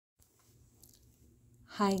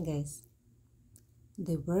Hi guys,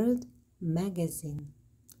 the word magazine,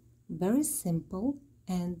 very simple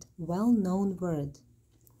and well-known word.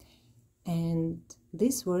 And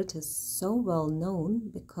this word is so well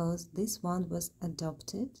known because this one was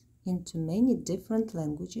adopted into many different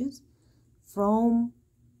languages from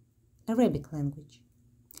Arabic language.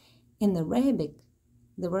 In Arabic,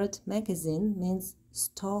 the word magazine means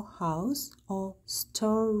storehouse or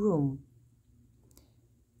storeroom.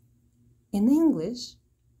 In English,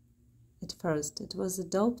 at first it was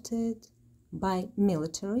adopted by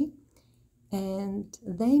military and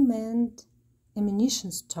they meant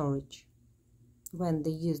ammunition storage. When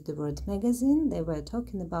they used the word magazine, they were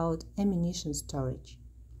talking about ammunition storage.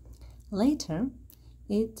 Later,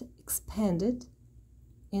 it expanded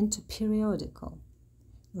into periodical,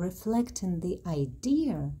 reflecting the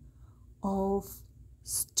idea of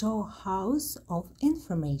storehouse of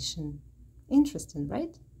information. Interesting,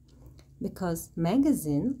 right? Because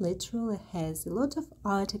magazine literally has a lot of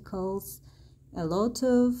articles, a lot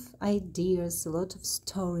of ideas, a lot of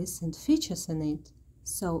stories and features in it.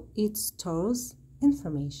 So it stores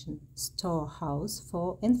information, storehouse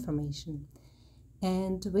for information.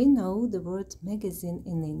 And we know the word magazine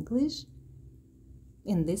in English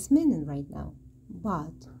in this meaning right now.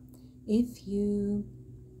 But if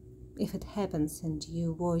it happens and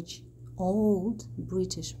you watch old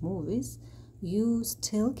British movies, you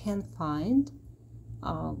still can find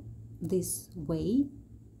this way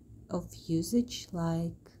of usage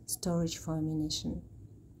like storage for ammunition.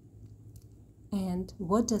 And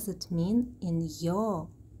what does it mean in your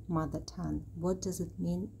mother tongue? What does it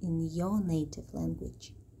mean in your native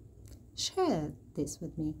language? Share this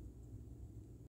with me.